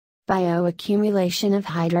Bioaccumulation of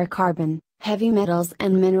Hydrocarbon, Heavy Metals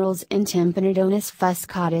and Minerals in Tympanotonus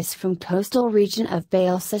Fuscatus from coastal region of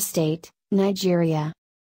Bayelsa State, Nigeria.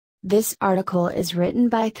 This article is written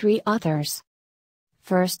by 3 authors.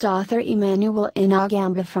 First author Emmanuel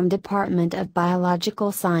Inagamba from Department of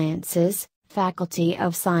Biological Sciences, Faculty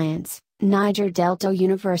of Science, Niger Delta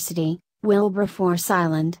University, Wilberforce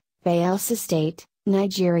Island, Bayelsa State,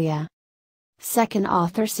 Nigeria. Second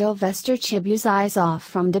author Sylvester Chibuzizoff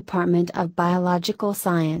from Department of Biological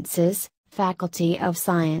Sciences, Faculty of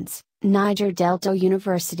Science, Niger Delta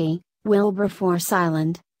University, Wilberforce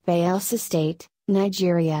Island, Bayelsa State,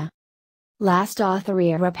 Nigeria. Last author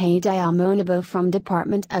Irape Diamonabo from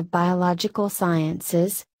Department of Biological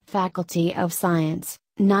Sciences, Faculty of Science,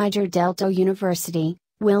 Niger Delta University,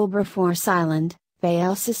 Wilberforce Island,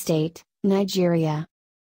 Bayelsa State, Nigeria.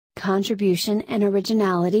 Contribution and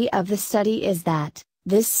originality of the study is that,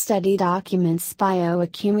 this study documents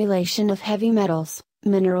bioaccumulation of heavy metals,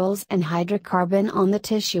 minerals and hydrocarbon on the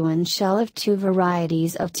tissue and shell of 2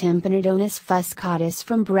 varieties of Tympanotonus Fuscatus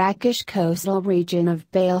from brackish coastal region of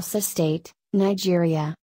Bayelsa State,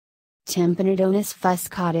 Nigeria. Tympanotonus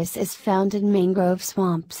Fuscatus is found in mangrove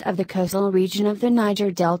swamps of the coastal region of the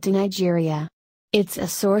Niger Delta, Nigeria. It's a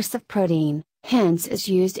source of protein, hence is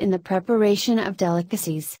used in the preparation of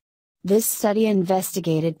delicacies. This study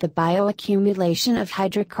investigated the bioaccumulation of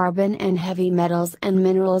hydrocarbon and heavy metals and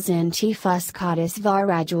minerals in T. Fuscatus var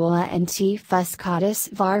radula and T. Fuscatus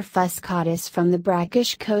var fuscatus from the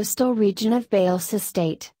brackish coastal region of Bayelsa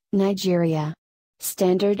State, Nigeria.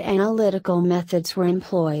 Standard analytical methods were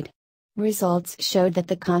employed. Results showed that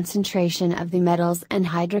the concentration of the metals and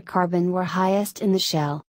hydrocarbon were highest in the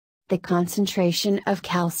shell. The concentration of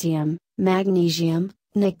calcium, magnesium,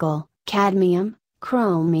 nickel, cadmium,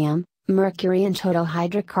 chromium, mercury and total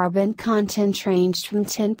hydrocarbon content ranged from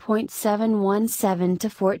 10.717 to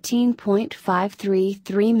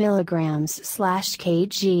 14.533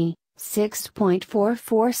 mg/kg,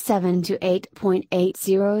 6.447 to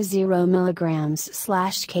 8.800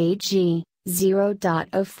 mg/kg,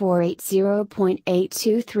 0.048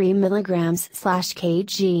 0.823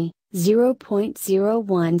 mg/kg,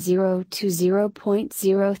 0.010 to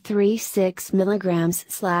 0.036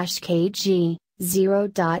 mg/kg, 0.020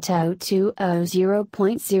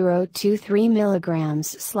 0.023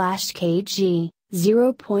 mg/kg,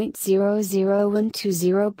 0.001 to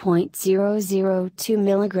 0.002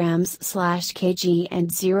 mg/kg and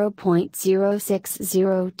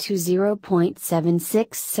 0.060 to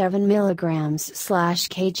 0.767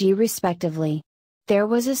 mg/kg respectively. There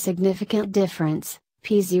was a significant difference,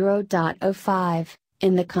 P0.05,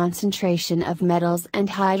 in the concentration of metals and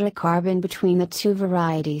hydrocarbon between the 2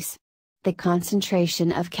 varieties. The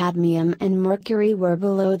concentration of cadmium and mercury were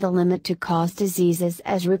below the limit to cause diseases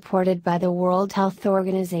as reported by the World Health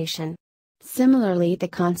Organization. Similarly, the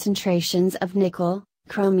concentrations of nickel,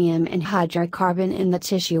 chromium and hydrocarbon in the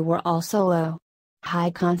tissue were also low.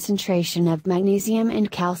 High concentration of magnesium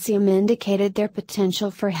and calcium indicated their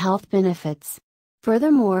potential for health benefits.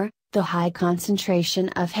 Furthermore, the high concentration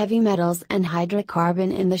of heavy metals and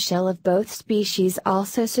hydrocarbon in the shell of both species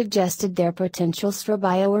also suggested their potentials for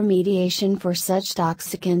bioremediation for such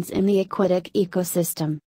toxicants in the aquatic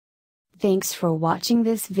ecosystem. Thanks for watching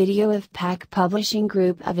this video of PAC Publishing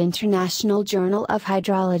Group of International Journal of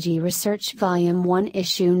Hydrology Research Volume 1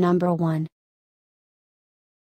 Issue Number 1.